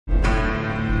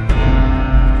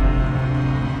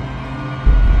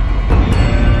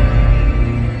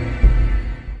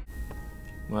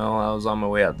was on my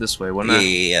way out this way, wasn't Yeah, I?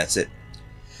 yeah, that's it.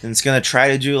 And it's gonna try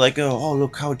to do like, oh,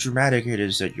 look how dramatic it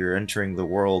is that you're entering the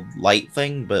world light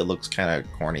thing, but it looks kind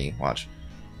of corny. Watch.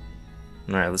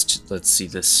 All right, let's see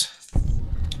this.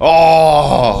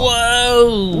 Oh!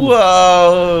 Whoa!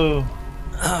 Whoa!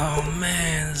 Oh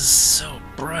man, this is so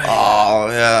bright. Oh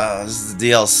yeah, this is the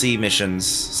DLC missions,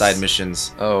 side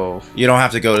missions. Oh. You don't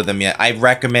have to go to them yet. I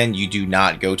recommend you do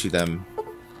not go to them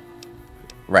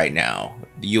right now.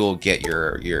 You'll get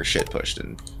your shit pushed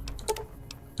in.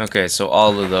 Okay, so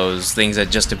all of those things that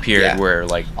just appeared were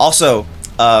like... Also,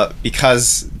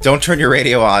 because don't turn your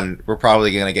radio on, we're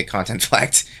probably gonna get content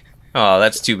flagged. Oh,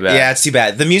 that's too bad. Yeah, it's too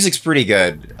bad. The music's pretty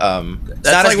good.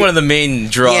 That's like one of the main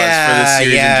draws for the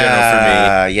series in general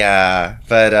for me. Yeah,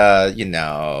 but you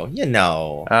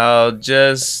know. I'll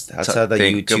just That's how the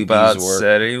think YouTubies about work.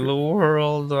 setting the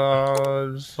world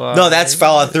on fire. No, that's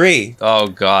Fallout 3. Oh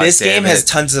god, This game damn has it.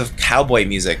 tons of cowboy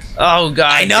music. Oh god,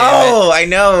 I damn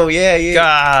know, yeah. it.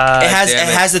 God, It damn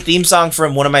has the theme song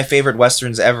from one of my favorite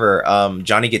westerns ever,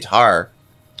 Johnny Guitar.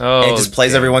 Oh, And it just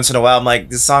plays every once in a while. I'm like,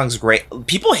 this song's great.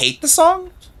 People hate the song,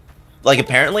 like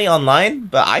apparently online,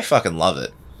 but I fucking love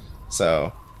it.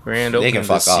 So Grand they Opening can of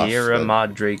fuck the off. Sierra But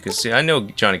Madre Casino. I know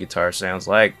Johnny Guitar sounds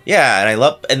like. yeah, and I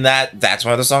love that's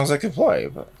one of the songs I could play.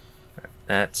 But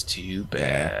That's too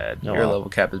bad. Yeah, no, Your well. level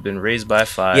cap has been raised by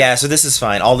 5. yeah, so this is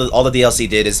fine. All the DLC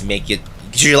did is make it.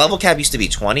 Cause your level cap used to be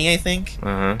 20, I think.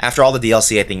 Uh-huh. After all the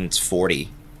DLC, I think it's 40.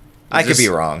 I could be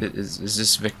wrong. Is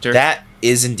this Victor? That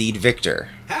is indeed Victor.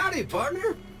 Howdy,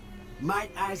 partner.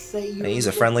 Might I say you? He's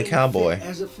a friendly cowboy.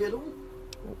 As a fiddle.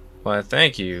 Why,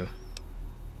 thank you.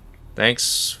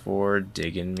 Thanks for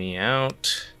digging me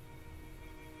out.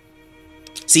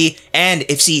 See, and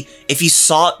if you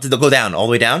saw go down all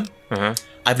the way down, Uh-huh.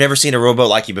 I've never seen a rowboat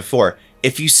like you before.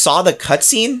 If you saw the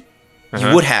cutscene,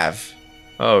 you would have,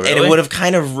 Oh, really? and it would have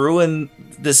kind of ruined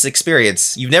this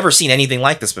experience. You've never seen anything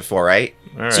like this before, right?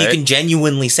 All So you right. can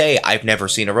genuinely say, "I've never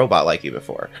seen a robot like you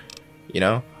before." You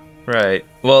know? Right.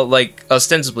 Well, like,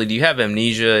 ostensibly, do you have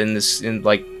amnesia in this,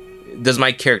 like, does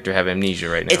my character have amnesia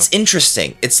right now? It's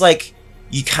interesting. It's like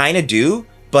you kind of do,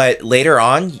 but later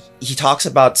on, he talks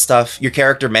about stuff. Your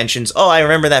character mentions, "Oh, I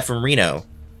remember that from Reno."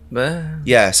 But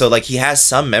Yeah, so like he has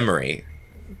some memory.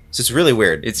 So it's really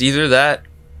weird. it's either that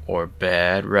or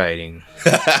bad writing.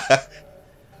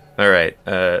 Alright,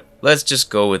 let's just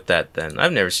go with that then.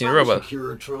 I've never seen a robot.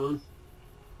 Securitron.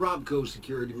 Robco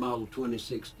Security Model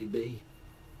 2060B.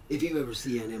 If you ever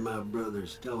see any of my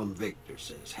brothers, tell them Victor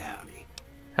says howdy.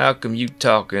 How come you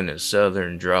talk in a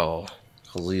southern drawl?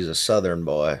 'Cause he's a southern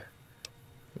boy.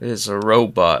 It's a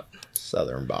robot.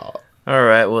 Southern boy.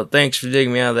 Alright, well, thanks for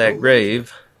digging me out of that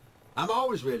grave. I'm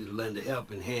always ready to lend a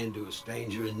helping hand to a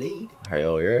stranger in need.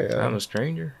 Hell yeah. I'm a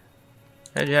stranger.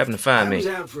 How'd you happen to I find was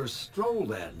me? out for a stroll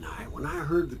that night when I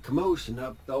heard the commotion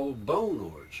up the old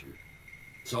bone orchard.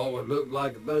 Saw what looked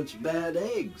like a bunch of bad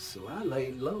eggs, so I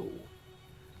laid low.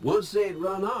 Once they'd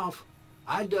run off,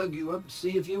 I dug you up to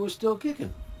see if you were still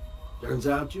kicking. Turns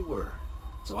out you were.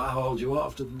 So I hauled you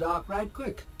off to the dock right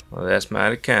quick. Well, that's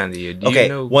mighty kind of you. Do Okay, you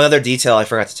know? one other detail I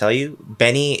forgot to tell you.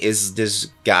 Benny is this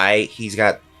guy. He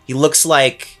looks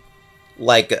like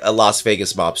a Las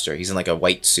Vegas mobster. He's in like a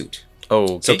white suit. Oh,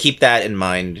 okay. So keep that in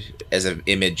mind as an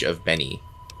image of Benny,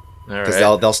 because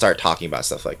Alright. they'll start talking about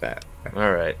stuff like that.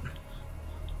 Alright.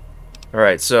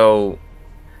 Alright, so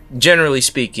generally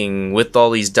speaking, with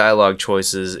all these dialogue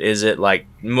choices, is it like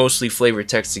mostly flavor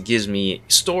text that gives me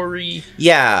story?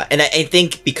 Yeah, and I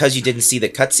think because you didn't see the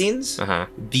cutscenes, Uh-huh.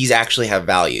 these actually have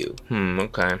value.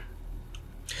 Okay.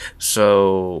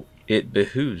 So it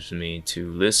behooves me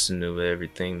to listen to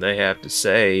everything they have to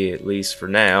say, at least for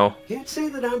now. Can't say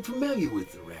that I'm familiar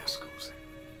with the rascals.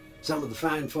 Some of the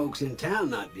fine folks in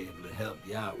town might be able to help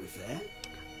you out with that.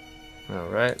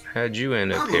 Alright, how'd you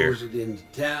end up I here? moved into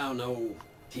town,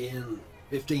 10,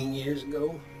 15 years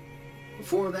ago.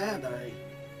 Before that, I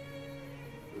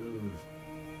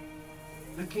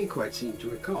can't quite seem to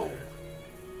recall.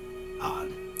 Odd.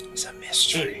 It's a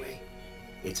mystery. Anyway,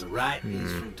 it's a right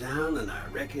peaceful town, and I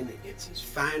reckon it's as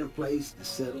fine a place to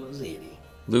settle as any.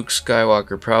 Luke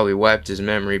Skywalker probably wiped his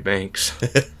memory banks.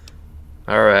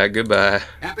 Alright, goodbye.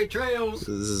 Happy trails! This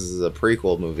is a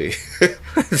prequel movie.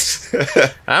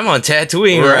 I'm on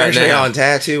Tatooine We're right actually now. on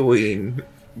Tatooine,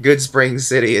 Good Spring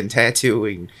City, and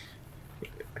Tatooine.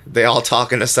 They all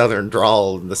talk in a southern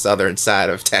drawl on the southern side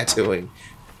of Tatooine.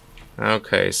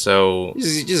 Okay, so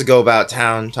You just go about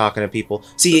town talking to people.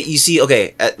 You see,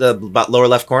 okay, at the about lower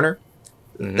left corner,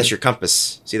 that's your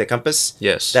compass. See that compass?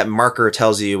 yes. That marker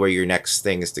tells you where your next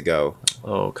thing is to go.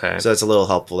 Okay. So it's a little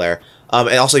helpful there. And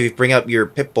also, you bring up your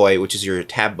Pip-Boy, which is your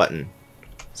tab button.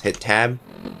 hit tab.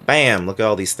 Bam! Look at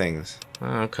all these things.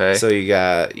 Okay. So you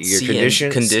got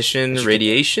your condition,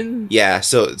 radiation. Yeah.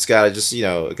 So it's got to just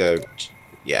go.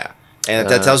 Yeah, and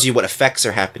that tells you what effects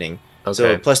are happening. Okay.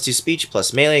 So +2 speech,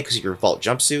 plus melee because of your vault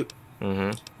jumpsuit.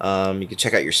 You can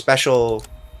check out your special.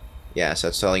 Yeah, so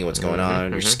it's telling you what's going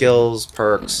on. Your skills,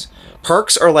 perks.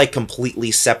 Perks are like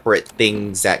completely separate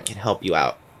things that can help you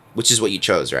out, which is what you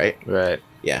chose, right? Right.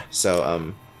 Yeah.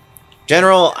 So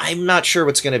general, I'm not sure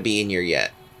what's gonna be in here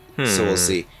yet. So we'll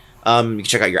see. You can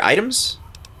check out your items.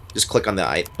 Just click on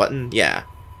the button. Yeah.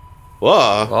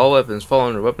 Whoa. All weapons fall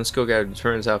under weapon skill guide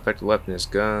determines how effective the weapon is.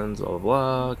 Guns, blah, blah,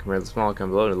 blah. Compare the small icon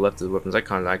below to the left of the weapon's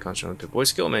icon. The icon shown on the Pip-Boy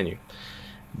skill menu.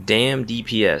 Damn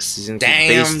DPS. These include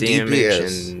base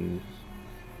damage and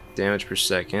damage per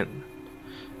second.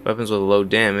 Weapons with low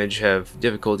damage have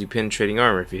difficulty penetrating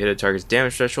armor. If you hit a target's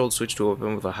damage threshold, switch to a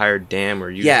weapon with a higher dam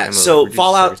or use ammo so that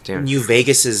Fallout damage. New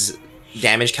Vegas's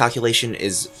damage calculation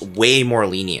is way more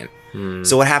lenient.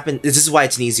 So what happened? This is why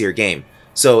it's an easier game.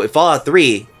 So in Fallout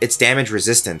 3, it's damage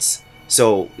resistance.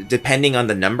 So depending on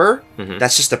the number,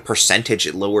 that's just a percentage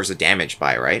it lowers the damage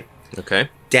by, right? Okay.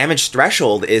 Damage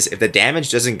threshold is if the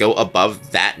damage doesn't go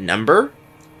above that number,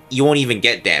 you won't even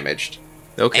get damaged.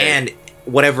 Okay. And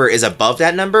whatever is above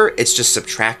that number, it's just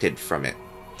subtracted from it.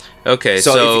 Okay,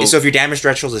 so if your damage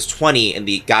threshold is 20 and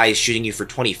the guy is shooting you for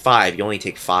 25, you only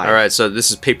take 5. All right, so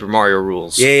this is Paper Mario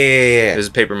rules. Yeah. This is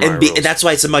Paper Mario rules. And that's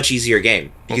why it's a much easier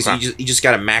game because you just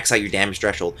got to max out your damage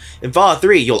threshold. In Fallout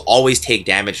 3, you'll always take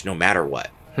damage no matter what.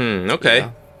 Okay. You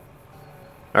know?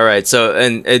 All right, so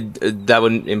and that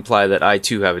would imply that I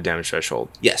too have a damage threshold.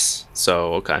 Yes.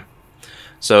 So okay.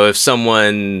 So if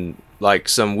someone like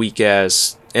some weak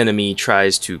ass enemy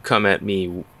tries to come at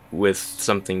me with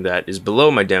something that is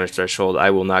below my damage threshold, I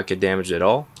will not get damaged at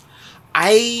all.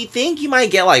 I think you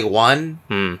might get like 1.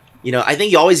 You know, I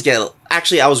think you always get.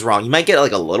 Actually, I was wrong. You might get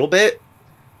like a little bit,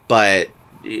 but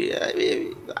but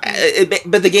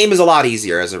the game is a lot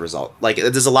easier as a result. Like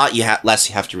there's a lot less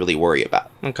you have to really worry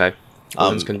about. Okay.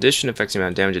 Weapon's condition affects the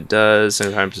amount of damage it does.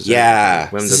 75%. Yeah,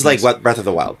 this is like Breath of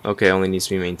the Wild. Okay, only needs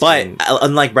to be maintained. But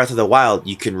unlike Breath of the Wild,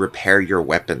 you can repair your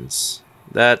weapons.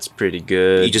 That's pretty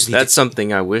good. You just need That's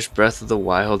something I wish Breath of the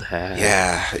Wild had.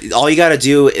 Yeah, all you gotta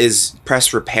do is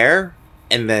press repair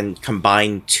and then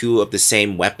combine 2 of the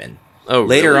same weapon. Oh,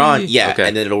 later really? on, yeah, okay.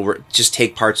 and then it'll just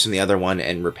take parts from the other one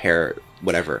and repair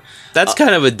whatever. That's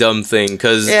kind of a dumb thing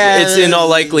because it's in all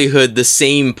likelihood the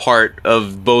same part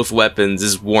of both weapons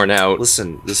is worn out.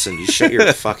 Listen, you shut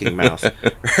your fucking mouth.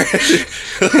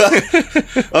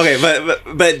 Okay,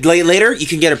 but later you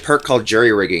can get a perk called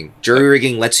jury rigging. Jury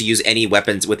rigging lets you use any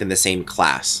weapons within the same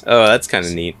class. Oh, that's kind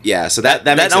of neat. Yeah, so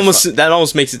that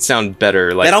almost makes it sound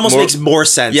better. Like that almost makes more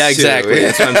sense. Yeah, exactly. Too.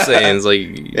 That's what I'm saying. It's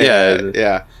like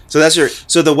yeah.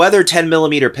 So the Weather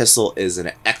 10mm pistol is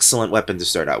an excellent weapon to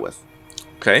start out with.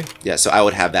 Okay. Yeah, so I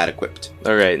would have that equipped.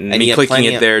 All right, and me clicking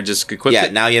it there just equips it?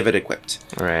 Yeah, now you have it equipped.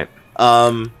 All right.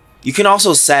 You can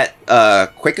also set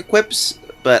quick equips,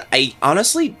 but I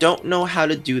honestly don't know how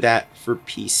to do that for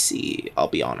PC. I'll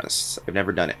be honest. I've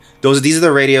never done it. These are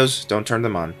the radios. Don't turn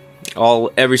them on.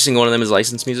 Every single one of them is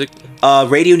licensed music?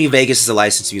 Radio New Vegas is a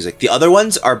licensed music. The other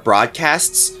ones are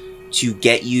broadcasts to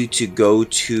get you to go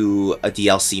to a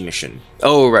DLC mission.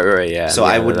 Oh, right, yeah. So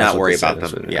I would not worry about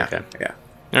them. Yeah, okay. Yeah.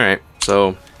 All right.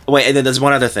 So wait, and then there's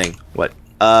one other thing. What?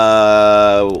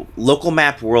 Local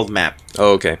map, world map.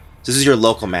 Oh, okay. So this is your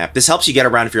local map. This helps you get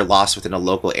around if you're lost within a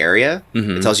local area.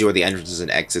 It tells you where the entrances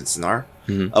and exits are.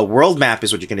 A world map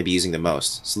is what you're going to be using the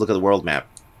most. So look at the world map.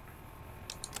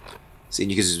 See,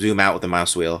 and you can zoom out with the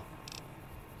mouse wheel.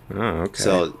 Oh, okay.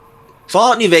 So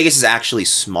Fallout New Vegas is actually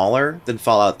smaller than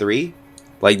Fallout 3.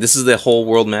 Like this is the whole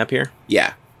world map here?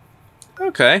 Yeah.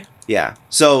 Okay. Yeah.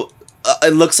 So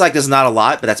it looks like there's not a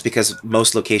lot, but that's because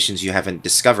most locations you haven't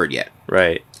discovered yet.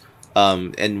 Right.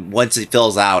 And once it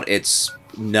fills out, it's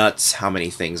nuts how many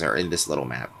things are in this little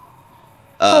map.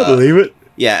 I believe it.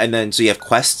 Yeah, and then so you have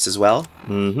quests as well.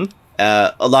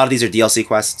 A lot of these are DLC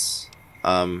quests.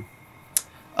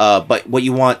 But what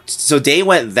you want, so Day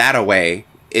Went That Away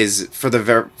is for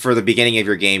the beginning of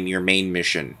your game, your main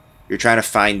mission. You're trying to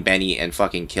find Benny and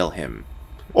fucking kill him,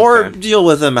 or deal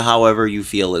with him however you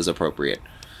feel is appropriate.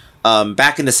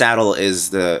 Back in the Saddle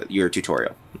is your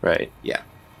tutorial. Right. Yeah.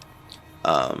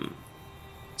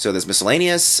 So there's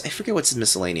miscellaneous. I forget what's in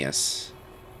miscellaneous.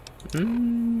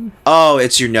 Oh,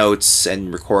 it's your notes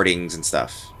and recordings and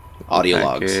stuff. Audio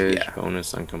logs. Yeah.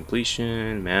 Bonus on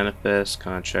completion, manifest,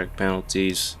 contract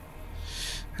penalties.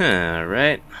 All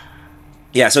right.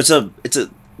 Yeah, so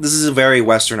this is a very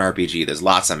Western RPG. There's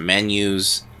lots of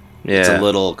menus. Yeah. It's a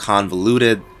little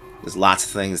convoluted. There's lots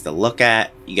of things to look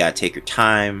at. You gotta take your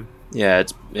time. Yeah,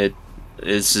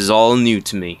 this is all new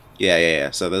to me.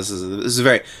 Yeah. So this is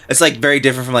very. It's like very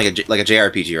different from like a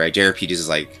JRPG, right? JRPGs is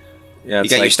like, Yeah, you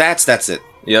got your stats. That's it.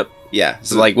 Yep. Yeah.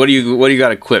 So like, what do you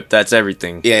got equipped? That's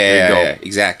everything. Yeah,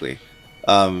 exactly.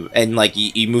 And like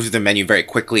you move through the menu very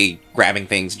quickly, grabbing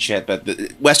things and shit. But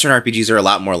the Western RPGs are a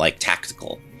lot more like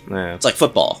tactical. Yeah. It's like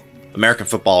football, American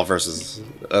football versus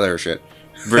other shit.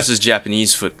 Versus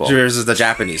Japanese football. Versus the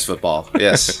Japanese football.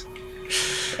 Yes.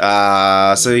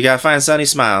 So you gotta find Sunny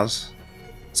Smiles.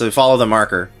 So we follow the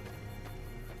marker.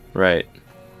 Right.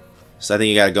 So I think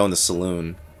you gotta go in the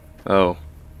saloon. Oh.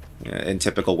 Yeah, in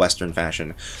typical Western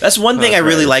fashion. That's one thing I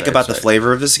really like about the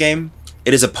flavor of this game.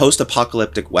 It is a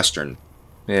post-apocalyptic Western.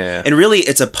 Yeah. And really,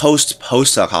 it's a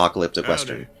post-apocalyptic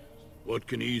Western. What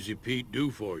can Easy Pete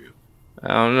do for you? I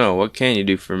don't know. What can you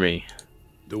do for me?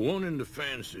 The one in the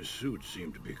fancy suit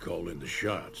seemed to be calling the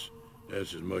shots.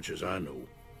 That's as much as I know.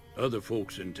 Other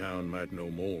folks in town might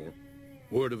know more.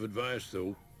 Word of advice,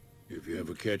 though. If you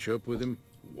ever catch up with him,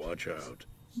 watch out.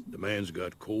 The man's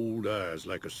got cold eyes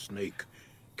like a snake.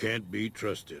 Can't be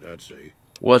trusted, I'd say.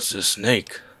 What's a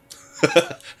snake?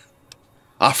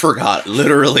 I forgot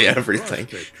literally everything.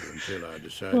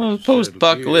 Well,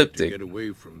 post-apocalyptic. Get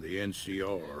away from the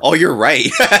NCR. Oh, you're right.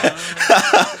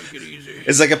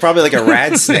 It's like probably like a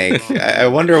rad snake. I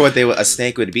wonder what a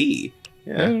snake would be.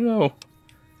 Yeah. I don't know.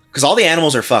 Because all the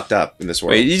animals are fucked up in this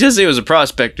world. Wait, you just say he was a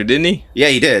prospector, didn't he? Yeah,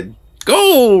 he did.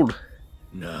 Gold!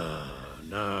 Nah.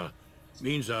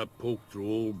 Means I poke through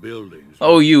old buildings.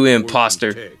 Oh, you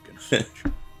imposter.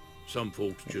 Some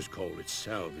folks just call it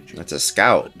salvaging. That's a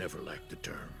scout. But never liked the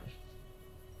term.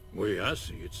 Way I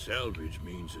see it, salvage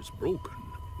means it's broken,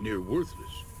 near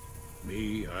worthless.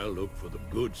 Me, I look for the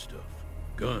good stuff.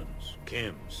 Guns,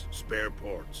 chems, spare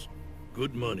parts.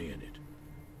 Good money in it.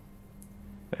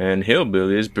 And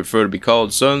hillbillies prefer to be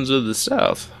called sons of the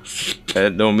South.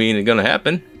 That don't mean it's gonna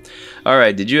happen.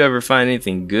 Alright, did you ever find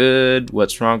anything good?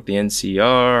 What's wrong with the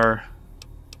NCR?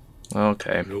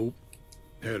 Okay. Nope.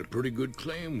 Had a pretty good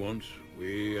claim once,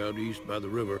 way out east by the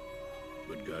river,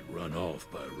 but got run off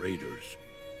by raiders.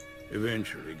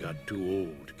 Eventually got too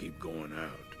old to keep going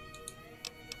out.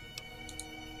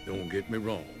 Don't get me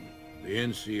wrong, the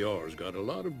NCR's got a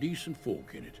lot of decent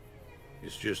folk in it.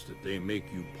 It's just that they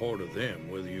make you part of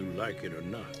them whether you like it or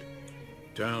not.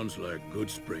 Towns like Good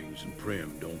Springs and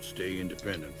Prim don't stay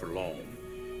independent for long.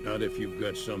 Not if you've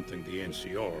got something the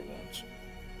NCR wants.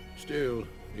 Still,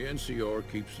 the NCR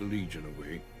keeps the Legion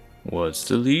away. What's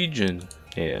the Legion?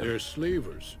 Yeah. They're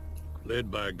slavers,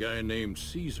 led by a guy named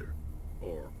Caesar,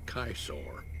 or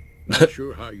Caesar. Not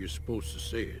sure how you're supposed to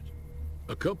say it.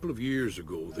 A couple of years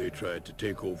ago, they tried to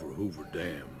take over Hoover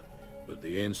Dam, but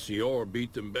the NCR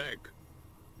beat them back.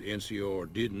 The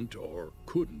NCR didn't or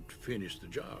couldn't finish the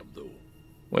job, though.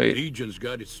 Wait. Legion's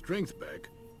got its strength back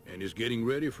and is getting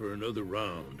ready for another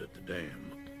round at the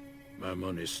dam. My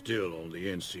money's still on the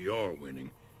NCR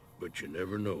winning, but you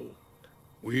never know.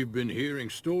 We've been hearing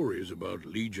stories about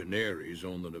legionaries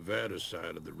on the Nevada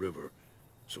side of the river,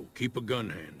 so keep a gun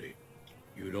handy.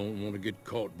 You don't want to get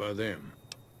caught by them.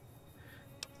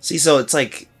 See, so it's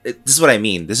like, this is what I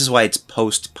mean. This is why it's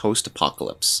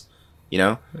post-apocalypse. You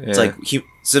know? Yeah. It's like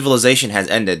civilization has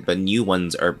ended, but new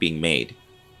ones are being made.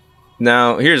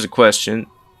 Now, here's a question.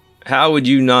 How would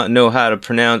you not know how to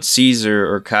pronounce Caesar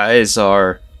or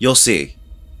Caesar? You'll see.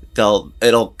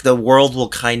 The world will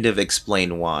kind of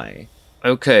explain why.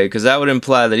 Okay, because that would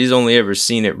imply that he's only ever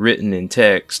seen it written in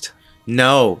text.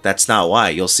 No, that's not why.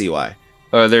 You'll see why.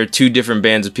 Are there two different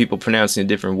bands of people pronouncing it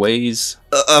different ways?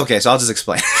 Okay, so I'll just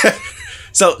explain.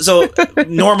 so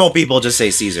normal people just say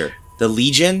Caesar. The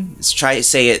Legion, try to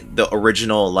say it the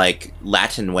original, like,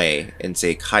 Latin way and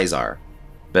say Caesar.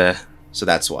 Bah. So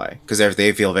that's why. Because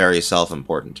they feel very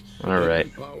self-important.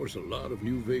 Alright.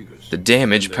 The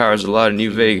damage powers a lot of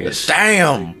New Vegas.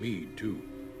 Damn! Me too.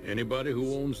 Anybody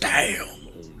who owns the Damn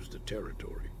owns the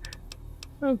territory.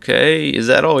 Okay, is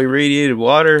that all irradiated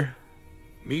water?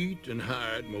 Meat and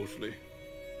hide mostly.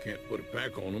 Can't put a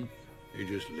pack on them. They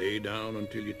just lay down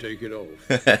until you take it off.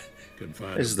 Can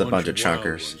find This is a bunch of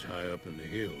chunkers. High up in the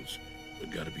hills,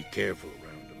 but gotta be careful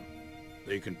around them.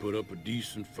 They can put up a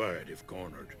decent fight if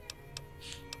cornered.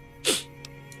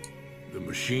 The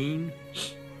machine,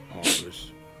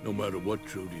 harmless, no matter what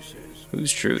Trudy says. Who's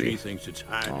Trudy? She thinks it's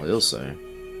hiding. Oh, he'll say.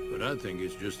 But I think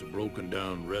it's just a broken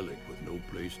down relic with no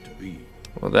place to be.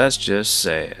 Well, that's just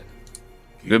sad.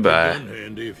 Keep Goodbye. your gun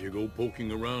handy if you go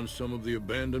poking around some of the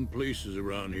abandoned places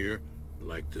around here,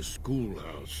 like the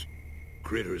schoolhouse.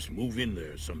 Critters move in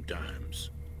there sometimes.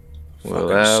 Well,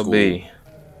 that'll be.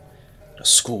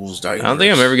 School's dangerous. I don't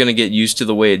think I'm ever gonna get used to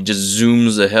the way it just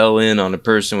zooms the hell in on a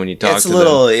person when you talk to them.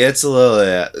 It's a little.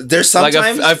 Yeah. There's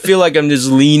sometimes I feel like I'm just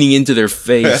leaning into their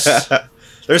face.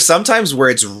 There's sometimes where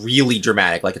it's really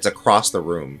dramatic, like it's across the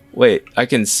room. Wait, I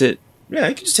can sit. Yeah,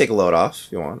 you can just take a load off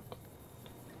if you want,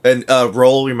 and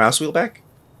roll your mouse wheel back.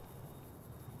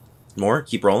 More.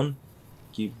 Keep rolling.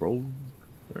 Keep rolling.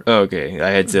 Okay, I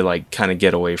had to like kind of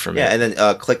get away from it. Yeah, and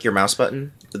then click your mouse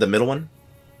button, the middle one,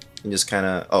 and just kind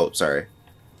of. Oh, sorry.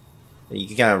 You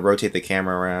can kind of rotate the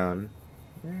camera around.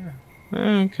 Yeah.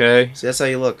 Okay. See, that's how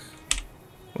you look.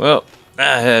 Well,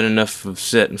 I had enough of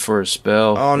setting for a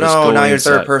spell. Oh no! Now you're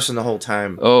third person the whole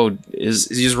time. Oh, you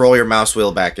just roll your mouse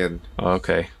wheel back in.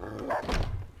 Okay.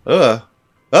 Ah!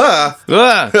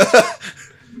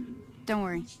 Don't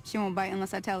worry, she won't bite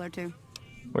unless I tell her to.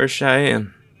 Where's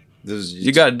Cheyenne? This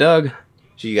You got Doug?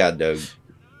 She got Doug.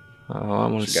 Oh, I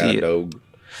want to She got see it. Doug.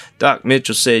 Doc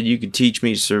Mitchell said you could teach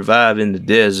me to survive in the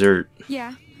desert.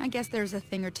 Yeah, I guess there's a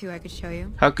thing or two I could show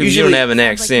you. How come Usually- you don't have an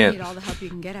Sounds like you accent? need all the help you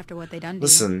can get after what they done to you.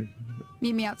 Listen,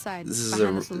 Meet me outside. this is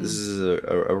behind the saloon.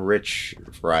 a rich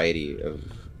variety of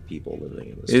people living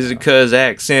in this. Is it town. because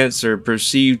accents are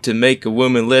perceived to make a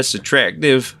woman less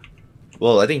attractive?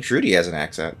 Well, I think Trudy has an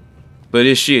accent. But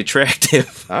is she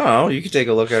attractive? I don't know. You can take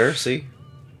a look at her. See,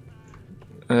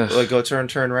 Ugh. like go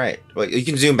turn right. Like you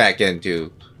can zoom back in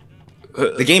too.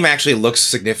 The game actually looks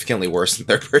significantly worse in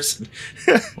third person.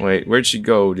 Wait, where'd she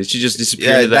go? Did she just disappear?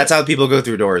 Yeah, to that? that's how people go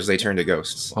through doors. They turn to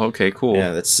ghosts. Okay, cool.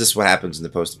 Yeah, that's just what happens in the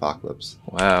post-apocalypse.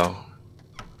 Wow.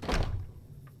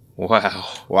 Wow.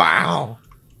 Wow.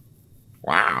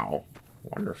 Wow.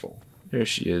 Wonderful. There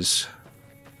she is.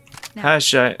 Now, Hi,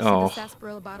 Shy. see Oh. the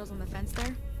sarsaparilla bottles on the fence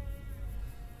there?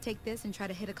 Take this and try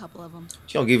to hit a couple of them.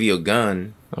 She don't give you a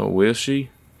gun. Oh, will she?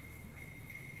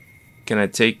 Can I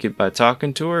take it by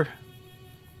talking to her?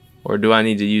 Or do I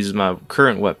need to use my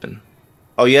current weapon?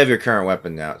 Oh, you have your current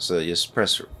weapon now, so just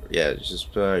press. Yeah,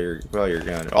 just pull your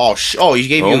gun. Oh, oh, you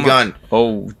gave me a gun.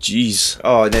 Oh, jeez.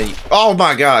 Oh, and then. Oh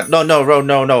my God!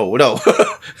 No.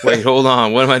 Wait, hold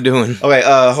on. What am I doing? Okay,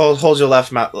 hold your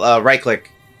left mouse. Right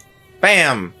click.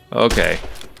 Bam. Okay.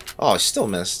 Oh, still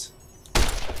missed.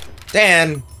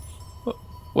 Dan.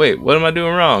 Wait, what am I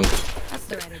doing wrong? That's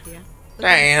the right idea. Look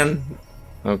Dan.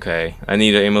 Okay, I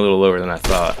need to aim a little lower than I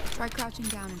thought. Try crouching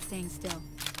down and staying still.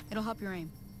 It'll help your aim.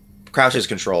 Crouch is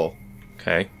control.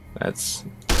 Okay, that's...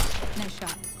 Nice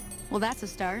shot. Well, that's a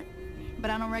start. But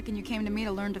I don't reckon you came to me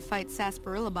to learn to fight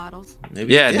sarsaparilla bottles.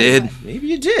 Maybe Yeah, you I did. Maybe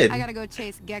you did. I gotta go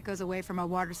chase geckos away from our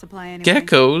water supply anyway.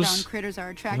 Geckos? Brown critters are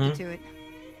attracted to it.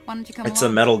 Why don't you come It's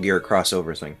along? a Metal Gear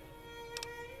crossover thing.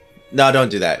 No, don't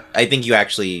do that. I think you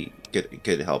actually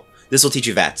could help. This will teach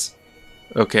you VATS.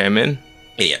 Okay, I'm in.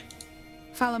 Idiot.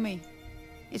 Follow me.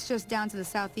 It's just down to the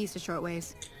southeast a short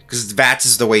ways. Because VATS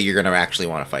is the way you're going to actually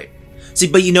want to fight. See,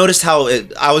 but you noticed how...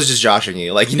 I was just joshing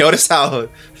you. Like, you noticed how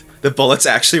the bullets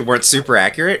actually weren't super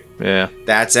accurate? Yeah.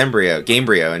 That's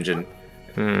Gamebryo engine.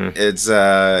 It's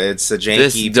a janky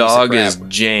This piece of dog crap. is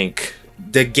jank.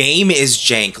 The game is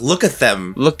jank. Look at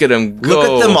them. Look at him go. Look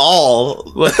at them all.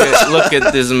 Look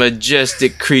at this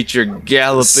majestic creature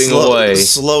galloping away.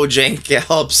 Slow jank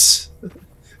gallops.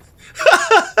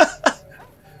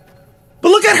 But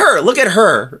look at her. Look at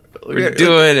her. We're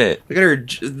doing it. Look at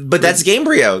her. But that's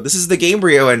Gamebryo. This is the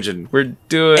Gamebryo engine. We're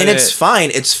doing it. And it's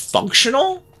fine. It's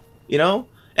functional, you know?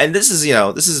 And this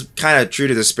is kind of true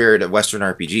to the spirit of Western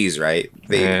RPGs, right?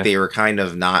 They were kind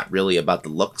of not really about the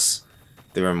looks.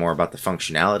 They were more about the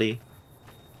functionality.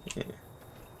 Yeah.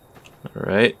 All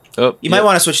right. Oh, You might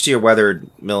want to switch to your weathered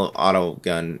auto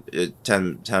gun,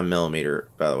 10 millimeter.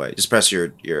 By the way, just press your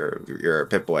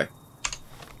Pip-Boy,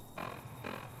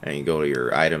 and you go to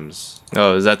your items.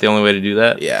 Oh, is that the only way to do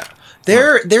that? Yeah,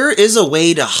 there is a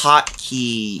way to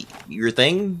hotkey your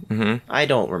thing. Mm-hmm. I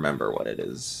don't remember what it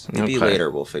is. Maybe Okay. later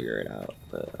we'll figure it out.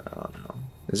 But I don't know.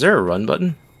 Is there a run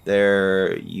button?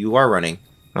 There, you are running.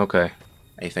 Okay.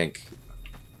 I think.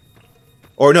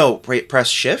 Or no, press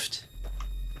shift.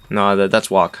 No, that's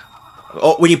walk.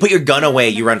 Oh, when you put your gun away,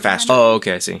 you run faster. Oh,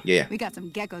 okay, I see. Yeah. We got some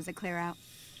geckos to clear out.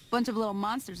 Bunch of little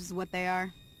monsters is what they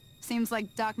are. Seems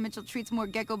like Doc Mitchell treats more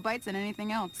gecko bites than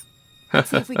anything else. Let's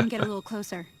see if we can get a little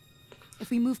closer.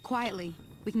 If we move quietly,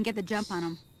 we can get the jump on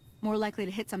them. More likely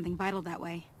to hit something vital that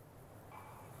way.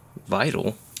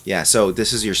 Vital? Yeah, so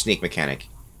this is your sneak mechanic.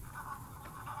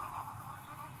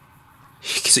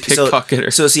 Pickpocket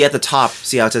her. So see at the top,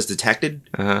 see how it says detected?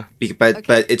 Uh-huh.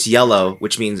 But it's yellow,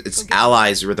 which means its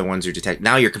allies were the ones who detect.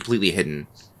 Now you're completely hidden.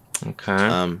 Okay.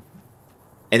 And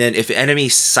then if an enemy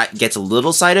gets a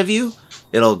little sight of you,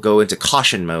 it'll go into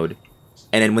caution mode.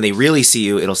 And then when they really see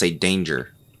you, it'll say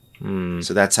danger.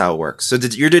 So that's how it works. So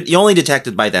you're only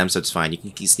detected by them, so it's fine. You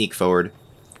can sneak forward,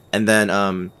 and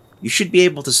then you should be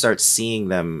able to start seeing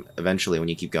them eventually when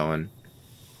you keep going.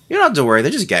 You don't have to worry.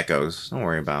 They're just geckos. Don't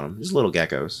worry about them. Just little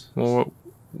geckos. Well,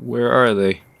 where are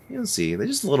they? You'll see. They're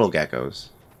just little geckos.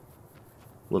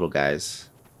 Little guys.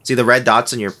 See the red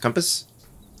dots on your compass?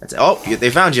 That's it. Oh, they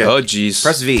found you. Oh, jeez.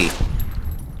 Press V.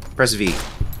 Press V.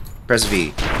 Press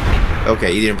V.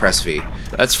 Okay, you didn't press V.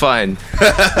 That's fine.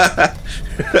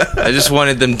 I just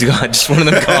wanted them gone. Just wanted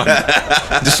them gone.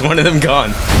 Just wanted them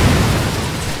gone.